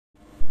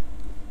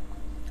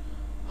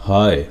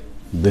Hi,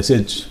 this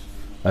is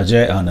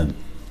Ajay Anand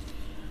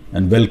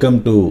and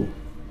welcome to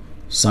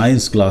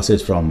science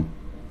classes from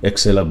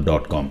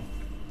excelup.com.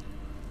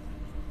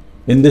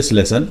 In this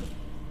lesson,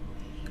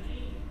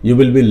 you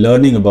will be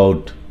learning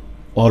about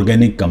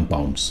organic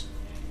compounds.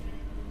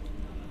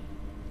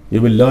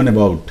 You will learn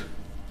about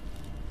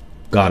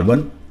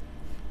carbon,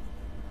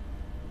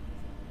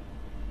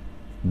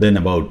 then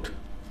about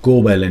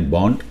covalent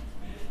bond,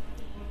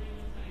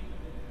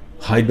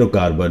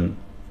 hydrocarbon,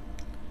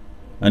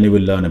 and you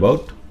will learn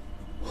about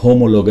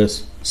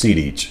homologous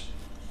series.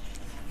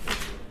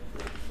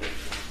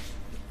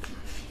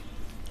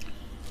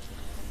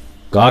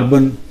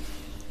 Carbon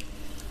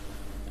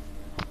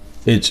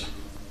is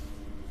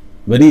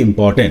very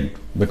important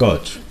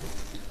because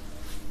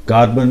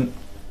carbon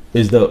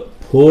is the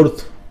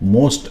fourth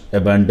most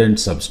abundant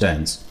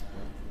substance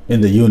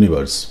in the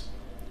universe,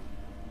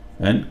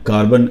 and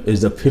carbon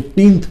is the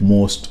 15th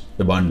most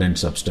abundant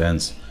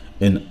substance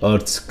in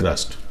Earth's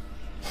crust.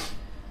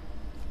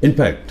 In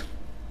fact,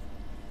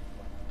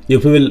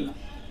 if you will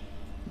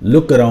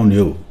look around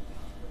you,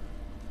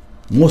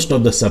 most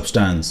of the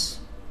substance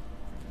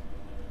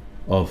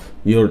of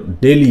your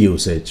daily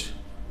usage,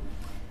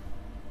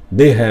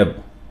 they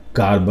have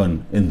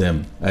carbon in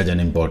them as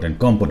an important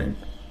component.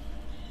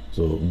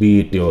 So be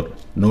it your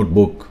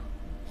notebook,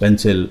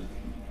 pencil,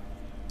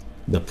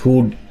 the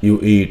food you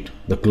eat,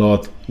 the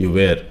cloth you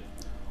wear,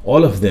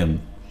 all of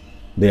them,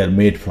 they are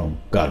made from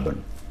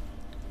carbon.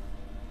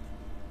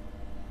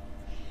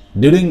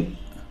 During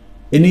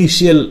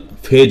initial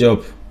phase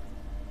of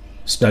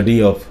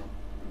study of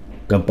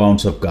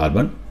compounds of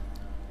carbon,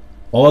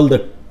 all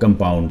the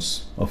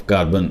compounds of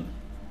carbon,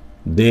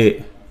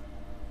 they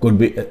could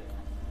be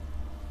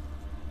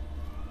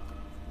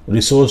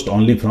resourced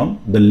only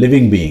from the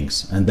living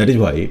beings, and that is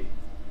why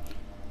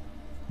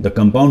the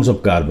compounds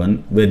of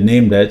carbon were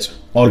named as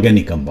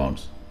organic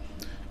compounds.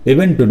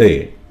 Even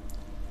today,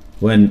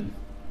 when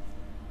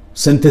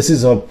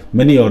synthesis of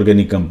many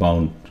organic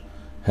compounds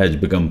has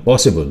become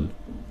possible,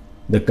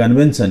 the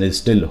convention is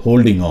still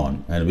holding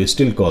on and we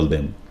still call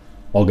them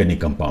organic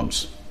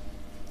compounds.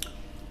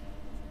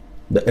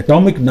 The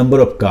atomic number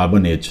of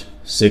carbon is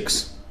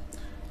 6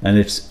 and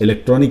its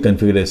electronic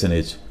configuration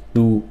is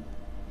 2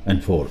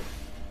 and 4,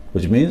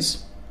 which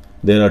means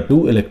there are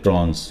 2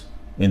 electrons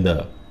in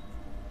the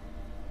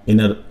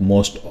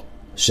innermost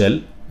shell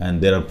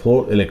and there are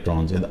 4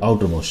 electrons in the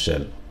outermost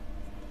shell.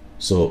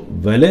 So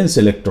valence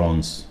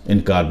electrons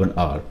in carbon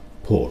are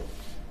 4.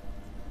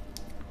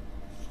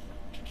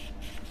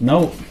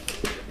 Now,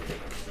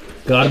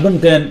 carbon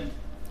can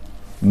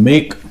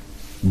make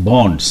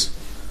bonds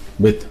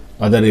with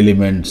other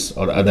elements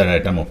or other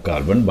atom of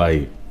carbon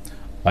by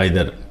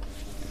either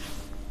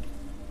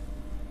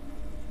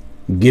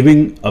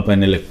giving up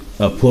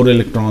 4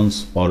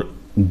 electrons or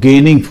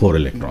gaining 4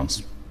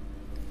 electrons.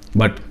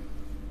 But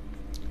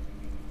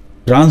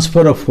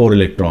transfer of 4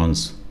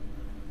 electrons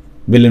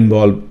will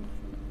involve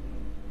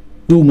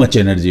too much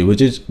energy, which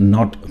is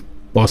not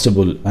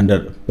possible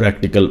under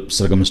practical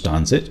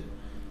circumstances.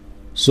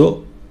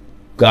 So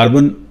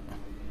carbon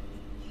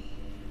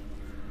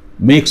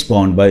makes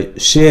bond by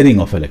sharing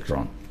of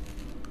electron,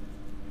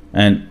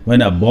 and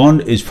when a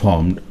bond is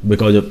formed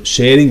because of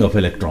sharing of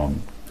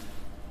electron,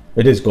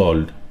 it is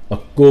called a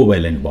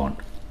covalent bond.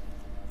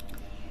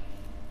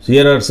 So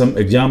here are some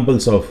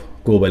examples of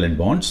covalent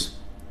bonds.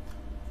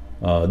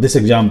 This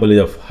example is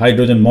of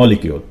hydrogen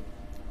molecule.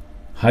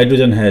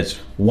 Hydrogen has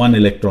 1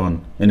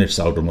 electron in its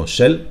outermost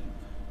shell.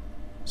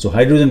 So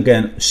hydrogen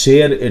can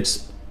share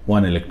its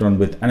 1 electron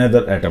with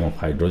another atom of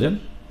hydrogen,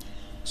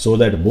 so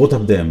that both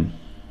of them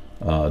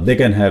they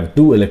can have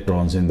 2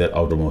 electrons in their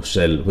outermost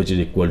shell, which is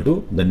equal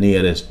to the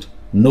nearest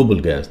noble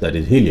gas, that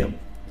is helium.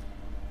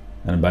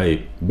 And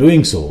by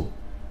doing so,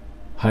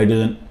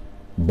 hydrogen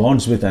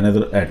bonds with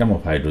another atom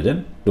of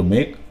hydrogen to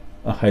make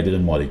a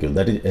hydrogen molecule,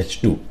 that is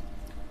H2.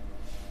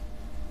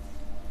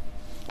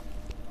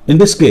 In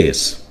this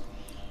case,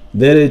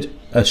 there is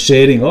a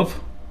sharing of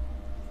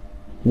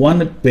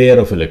 1 pair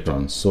of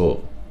electrons.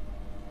 So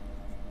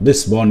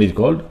this bond is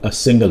called a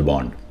single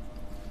bond.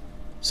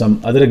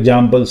 Some other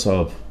examples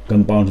of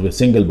compounds with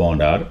single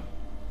bond are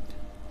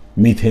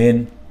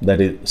methane, that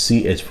is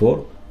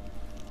CH4,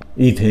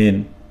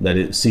 ethane, that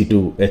is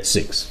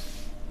C2H6.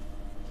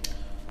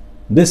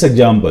 This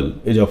example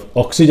is of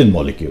oxygen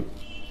molecule.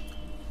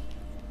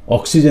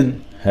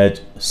 Oxygen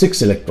has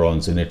 6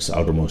 electrons in its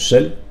outermost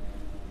shell,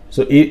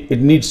 so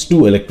it needs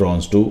 2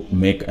 electrons to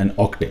make an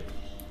octet.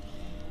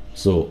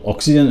 So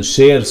oxygen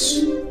shares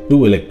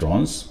 2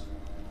 electrons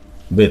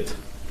with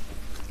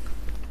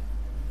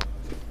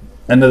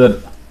another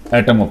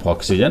atom of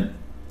oxygen,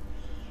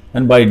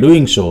 and by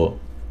doing so,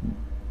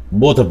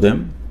 both of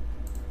them,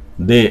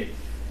 they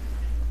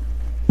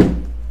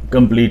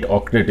complete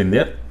octet in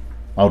their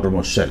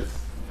outermost shell,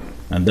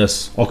 and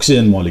thus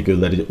oxygen molecule,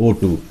 that is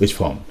O2, is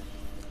formed.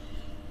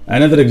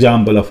 Another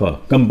example of a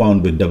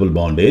compound with double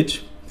bond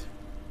is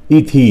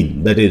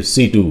ethene, that is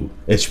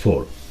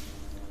C2H4.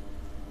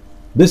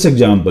 This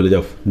example is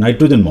of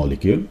nitrogen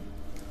molecule.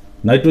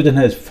 Nitrogen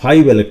has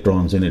 5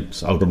 electrons in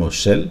its outermost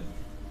shell.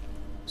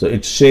 So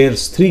it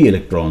shares 3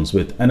 electrons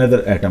with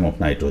another atom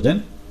of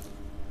nitrogen,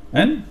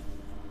 and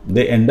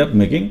they end up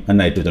making a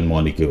nitrogen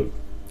molecule.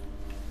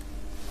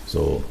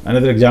 So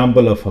another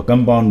example of a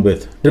compound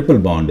with triple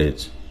bond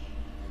is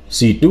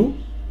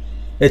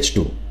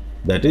C2H2,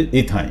 that is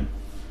ethyne.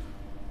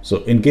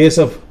 So in case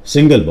of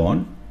single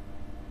bond,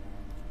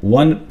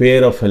 one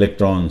pair of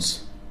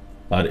electrons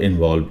are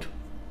involved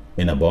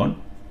in a bond.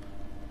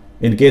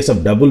 In case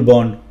of double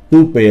bond,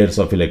 2 pairs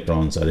of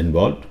electrons are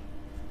involved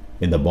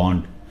in the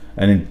bond,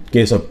 and in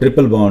case of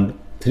triple bond,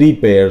 3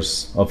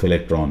 pairs of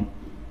electrons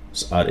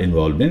are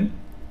involved in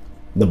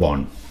the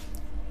bond.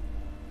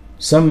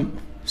 Some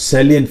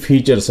salient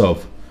features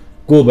of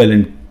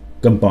covalent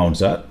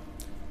compounds are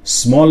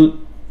small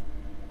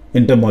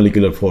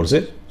intermolecular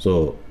forces.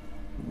 So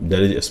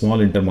there is a small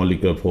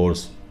intermolecular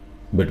force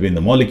between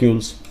the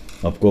molecules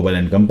of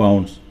covalent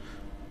compounds.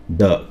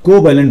 The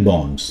covalent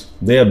bonds,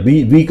 they are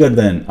weaker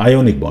than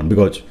ionic bond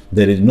because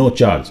there is no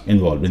charge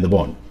involved in the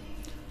bond.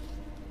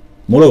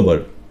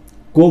 Moreover,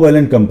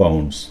 covalent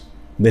compounds,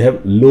 they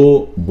have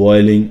low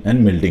boiling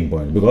and melting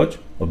point because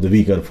of the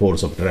weaker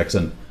force of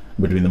attraction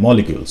between the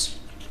molecules.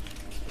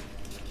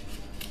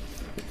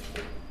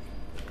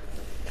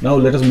 Now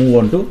let us move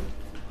on to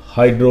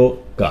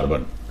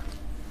hydrocarbon.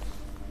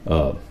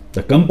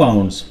 The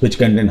compounds which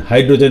contain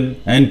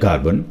hydrogen and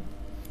carbon,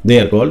 they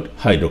are called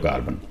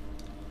hydrocarbon.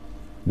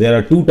 There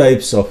are 2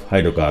 types of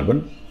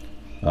hydrocarbon.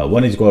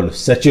 One is called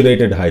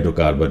saturated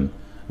hydrocarbon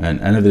and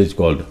another is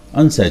called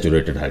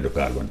unsaturated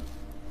hydrocarbon.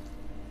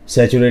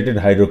 Saturated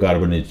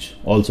hydrocarbon is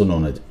also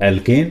known as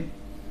alkane,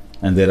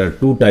 and there are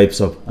 2 types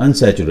of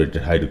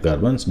unsaturated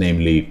hydrocarbons,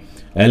 namely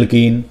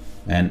alkene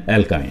and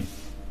alkyne.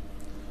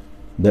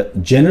 The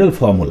general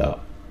formula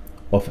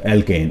of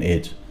alkane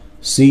is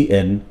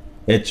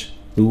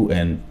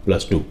CnH2n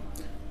plus 2,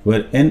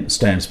 where N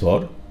stands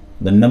for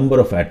the number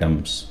of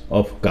atoms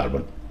of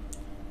carbon.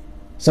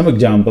 Some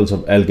examples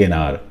of alkane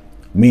are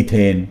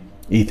methane,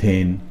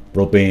 ethane,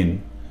 propane,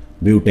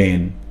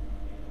 butane,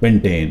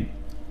 pentane,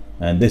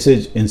 and this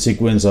is in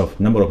sequence of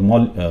number of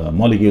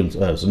molecules,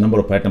 so number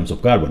of atoms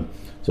of carbon.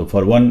 So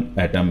for 1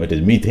 atom it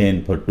is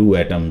methane, for 2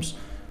 atoms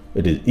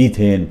it is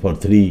ethane, for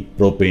 3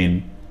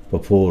 propane, for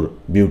 4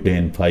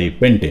 butane, 5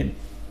 pentane.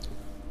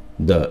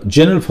 The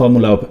general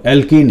formula of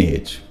alkene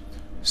is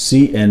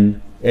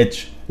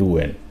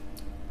CnH2n,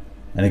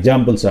 and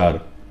examples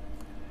are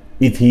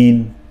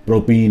ethene,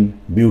 propene,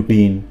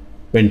 butene,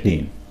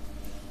 pentene.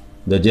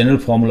 The general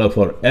formula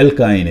for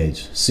alkyne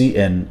is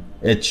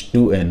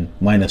CnH2n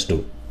minus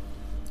 2,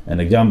 and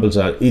examples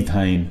are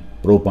ethyne,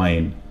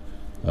 propyne,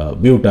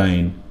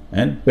 butane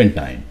and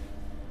pentyne.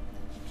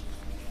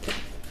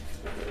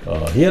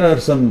 Here are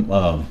some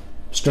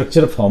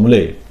structure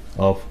formulae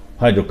of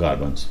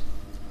hydrocarbons.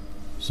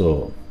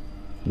 So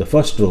the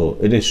first row,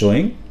 it is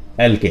showing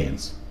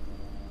alkanes,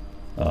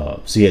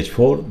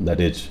 CH4,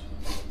 that is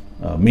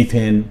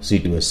methane,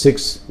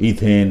 C2H6,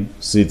 ethane,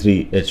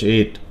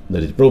 C3H8,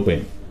 that is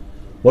propane.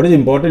 What is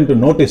important to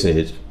notice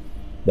is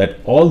that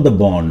all the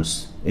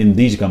bonds in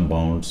these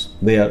compounds,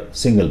 they are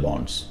single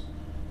bonds,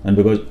 and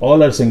because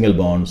all are single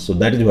bonds, so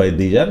that is why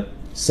these are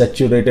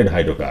saturated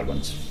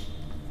hydrocarbons.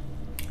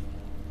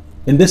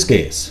 In this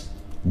case,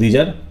 these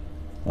are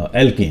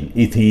alkene,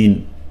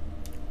 ethene,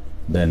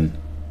 then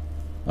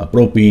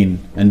propene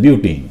and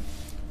butene.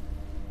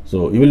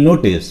 So you will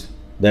notice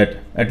that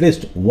at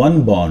least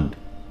one bond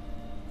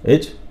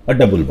is a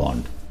double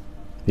bond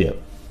here,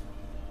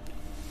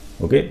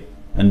 okay,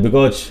 and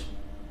because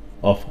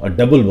of a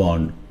double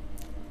bond,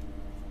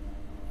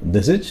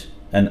 this is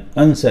an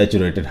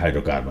unsaturated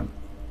hydrocarbon.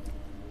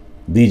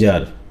 These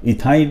are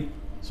ethyne,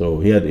 so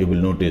here you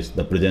will notice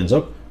the presence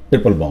of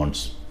triple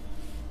bonds.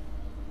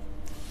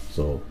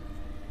 So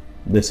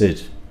this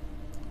is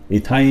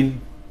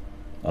ethyne,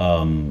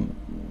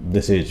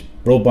 this is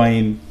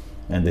propyne,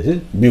 and this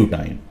is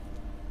butane.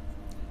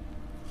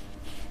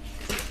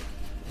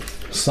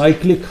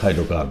 Cyclic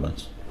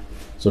hydrocarbons.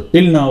 So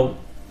till now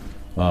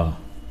I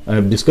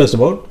have discussed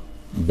about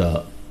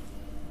the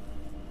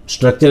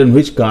structure in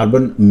which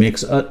carbon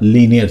makes a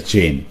linear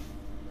chain,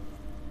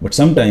 but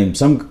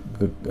sometimes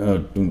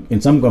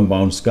in some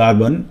compounds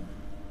carbon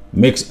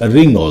makes a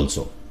ring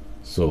also.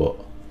 So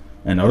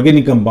an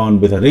organic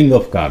compound with a ring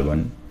of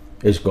carbon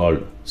is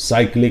called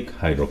cyclic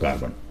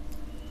hydrocarbon.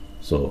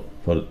 So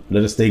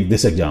let us take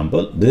this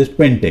example. This is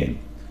pentane.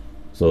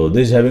 So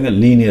this is having a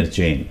linear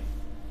chain.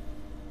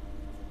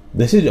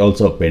 This is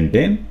also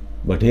pentane,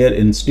 but here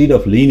instead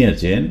of linear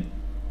chain,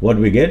 what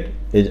we get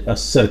is a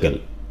circle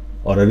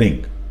or a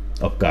ring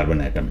of carbon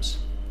atoms.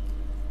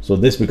 So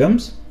this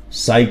becomes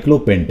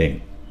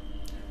cyclopentane.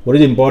 What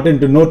is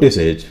important to notice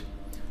is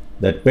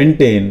that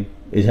pentane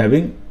is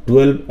having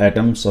 12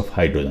 atoms of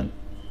hydrogen,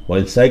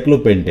 while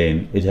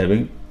cyclopentane is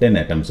having 10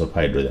 atoms of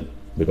hydrogen.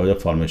 Because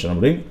of formation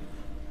of ring,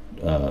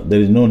 there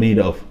is no need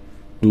of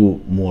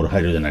 2 more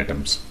hydrogen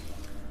atoms.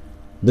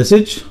 This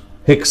is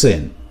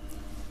hexane.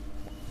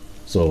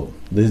 So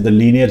this is the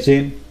linear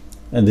chain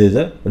and this is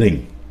a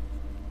ring.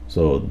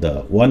 So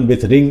the one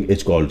with ring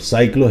is called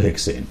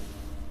cyclohexane.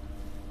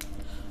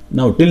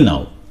 Now till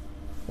now,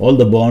 all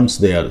the bonds,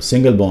 they are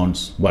single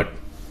bonds, but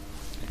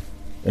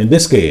in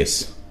this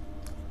case,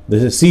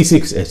 this is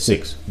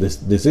C6H6,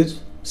 this is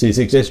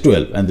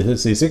C6H12, and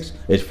this is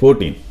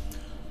C6H14.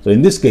 So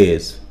in this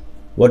case,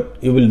 what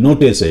you will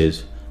notice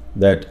is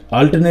that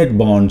alternate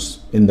bonds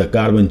in the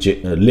carbon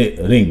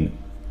ring,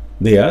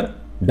 they are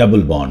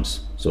double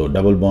bonds. So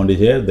double bond is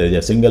here, there is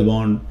a single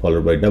bond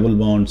followed by double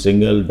bond,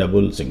 single,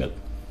 double, single.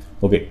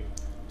 Okay,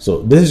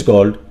 so this is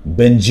called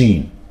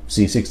benzene,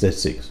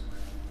 C6H6.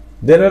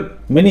 There are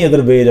many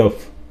other ways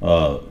of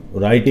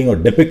writing or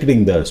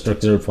depicting the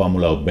structural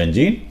formula of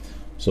benzene.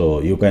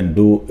 So you can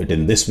do it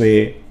in this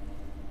way,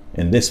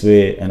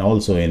 and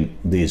also in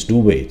these two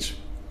ways.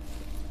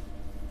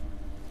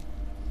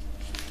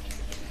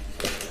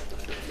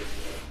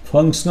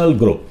 Functional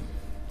group.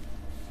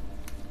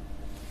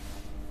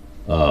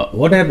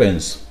 What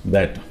happens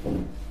that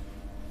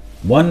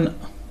one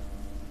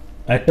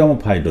atom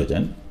of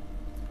hydrogen,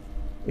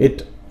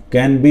 it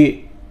can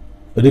be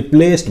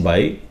replaced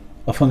by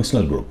a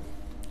functional group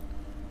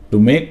to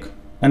make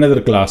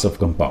another class of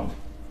compound,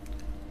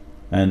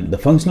 and the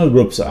functional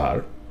groups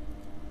are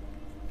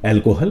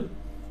alcohol,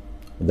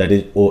 that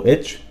is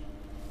OH,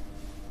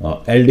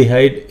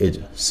 aldehyde is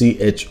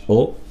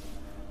CHO,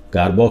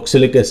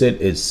 carboxylic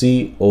acid is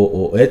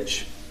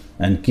COOH,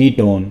 and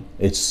ketone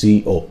is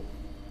CO.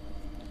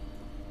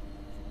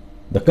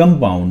 The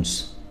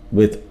compounds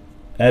with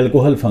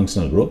alcohol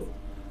functional group,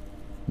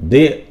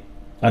 they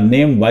are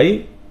named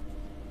by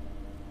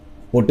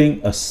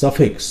putting a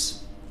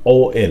suffix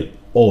ol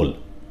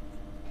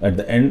at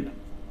the end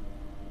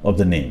of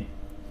the name.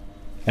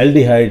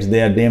 Aldehydes,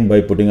 they are named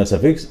by putting a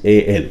suffix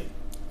al.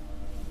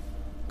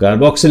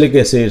 Carboxylic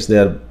acids, they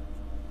are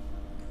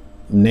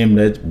named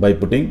as by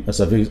putting a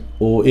suffix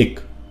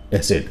oic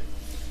acid,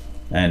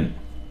 and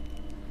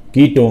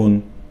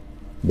ketone,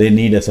 they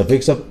need a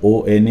suffix of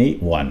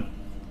one.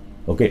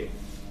 Okay,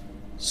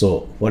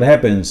 so what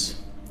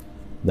happens,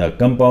 the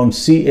compound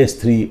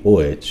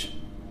CH3OH,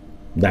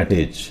 that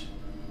is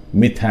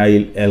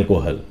methyl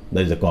alcohol,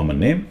 that is the common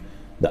name,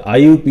 the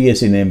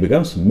IUPAC name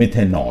becomes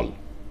methanol.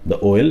 The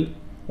OL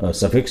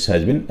suffix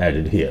has been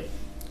added here.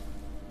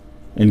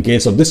 In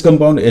case of this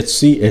compound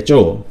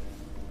HCHO,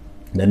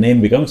 the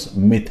name becomes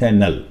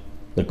methanol.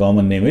 The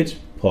common name is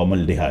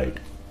formaldehyde.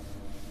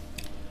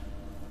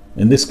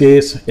 In this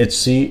case,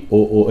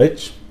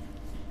 HCOOH,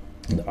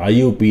 the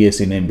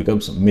IUPAC name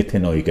becomes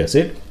methanoic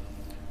acid,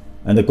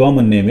 and the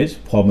common name is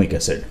formic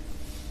acid.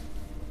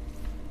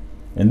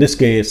 In this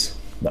case,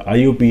 the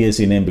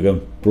IUPAC name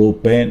becomes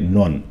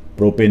propanon,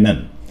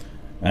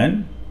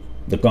 and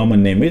the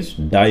common name is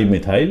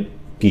dimethyl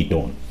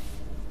ketone.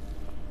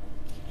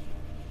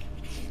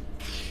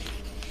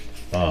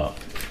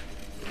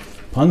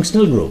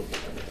 Functional group,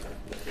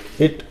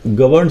 it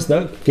governs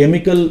the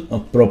chemical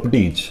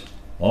properties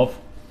of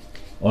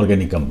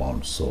organic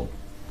compounds. So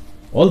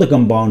all the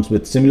compounds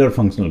with similar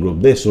functional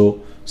group, they show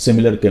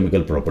similar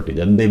chemical properties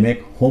and they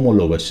make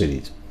homologous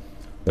series.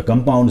 The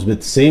compounds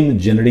with same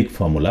generic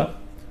formula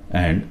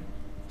and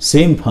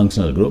same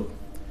functional group,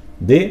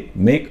 they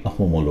make a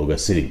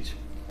homologous series.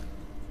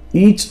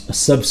 Each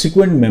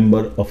subsequent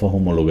member of a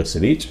homologous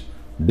series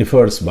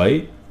differs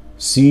by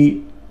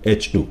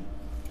CH2.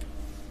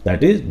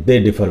 That is,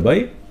 they differ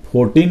by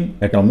 14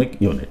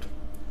 atomic unit.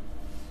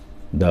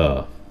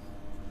 The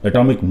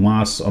atomic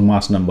mass or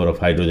mass number of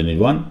hydrogen is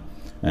 1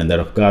 and that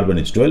of carbon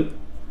is 12.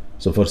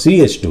 So for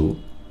CH2,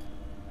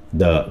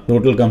 the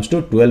total comes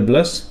to 12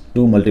 plus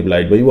 2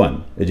 multiplied by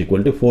 1 is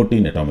equal to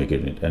 14 atomic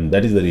unit, and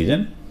that is the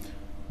reason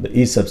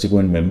each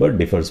subsequent member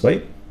differs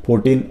by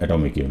 14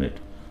 atomic unit.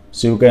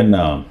 So you can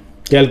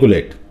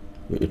calculate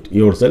it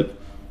yourself.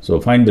 So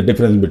find the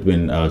difference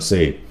between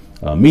say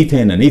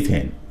methane and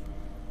ethane,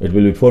 it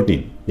will be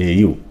 14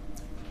 AU.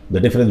 The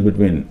difference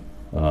between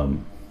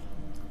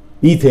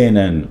ethane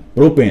and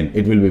propane,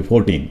 it will be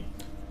 14.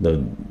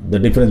 The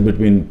difference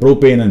between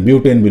propane and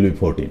butane will be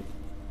 14.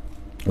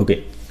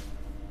 Okay,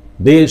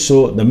 they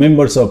show the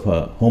members of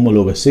a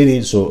homologous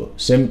series, so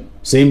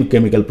same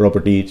chemical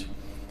properties,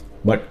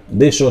 but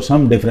they show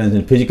some difference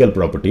in physical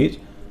properties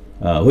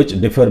which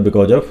differ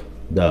because of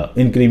the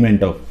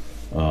increment of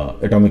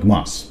atomic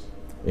mass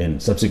in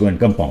subsequent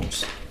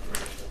compounds.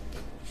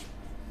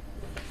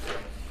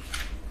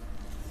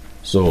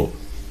 So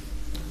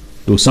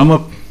to sum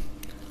up,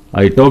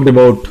 I talked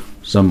about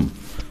some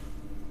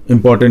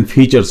important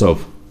features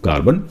of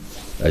carbon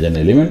as an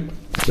element.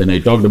 Then I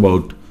talked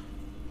about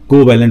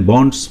covalent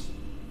bonds.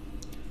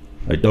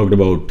 I talked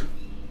about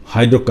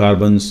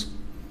hydrocarbons.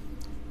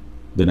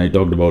 Then I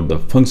talked about the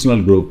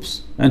functional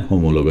groups and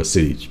homologous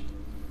series.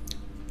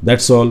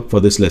 That's all for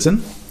this lesson.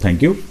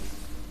 Thank you.